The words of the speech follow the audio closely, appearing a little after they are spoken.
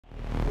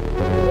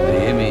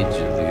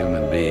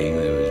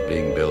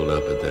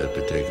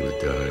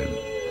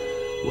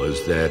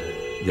was that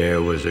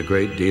there was a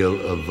great deal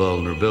of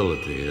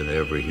vulnerability in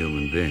every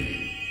human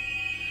being,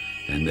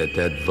 and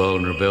that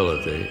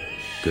vulnerability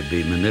could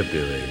be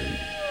manipulated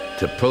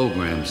to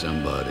program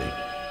somebody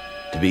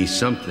to be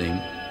something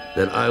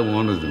that I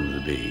wanted them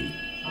to be,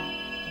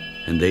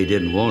 and they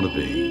didn't want to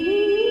be.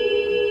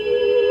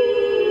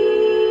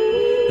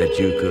 That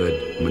you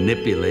could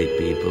manipulate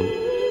people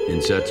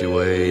in such a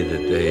way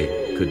that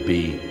they could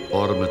be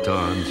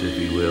automatons, if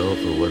you will,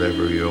 for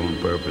whatever your own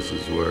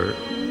purposes were.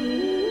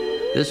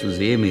 This was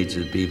the image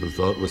that people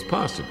thought was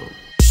possible.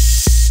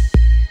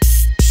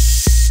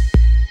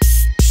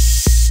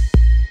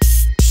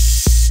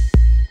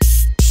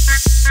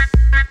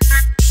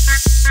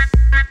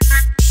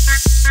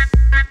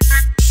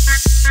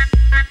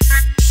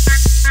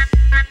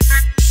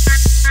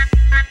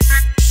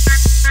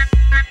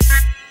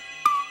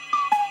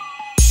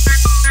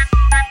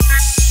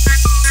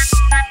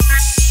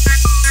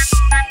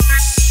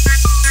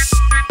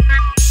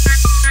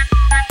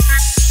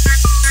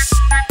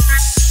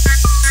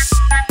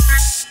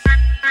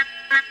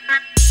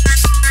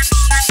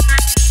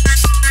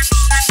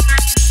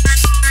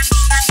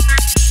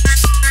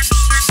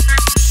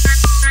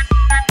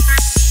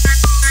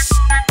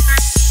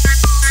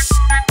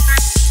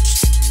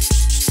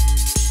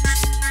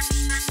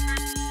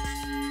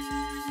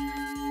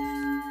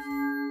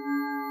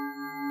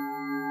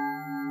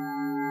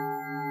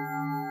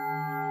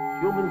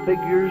 Human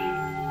figures,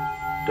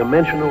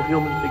 dimensional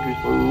human figures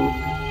move,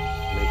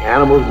 make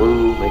animals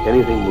move, make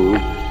anything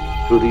move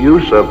through the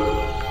use of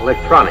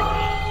electronics.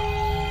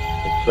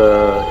 It's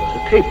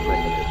a tape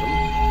mechanism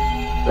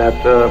that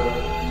the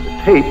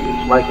tape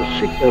is like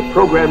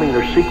programming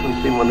or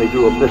sequencing when they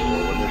do a missile,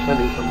 when they're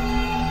sending some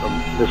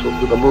missile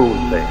to the moon,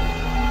 say.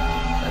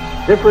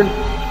 At different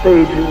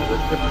stages,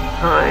 at different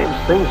times,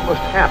 things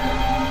must happen.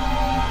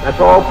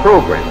 That's all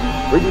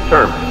programmed,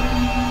 predetermined.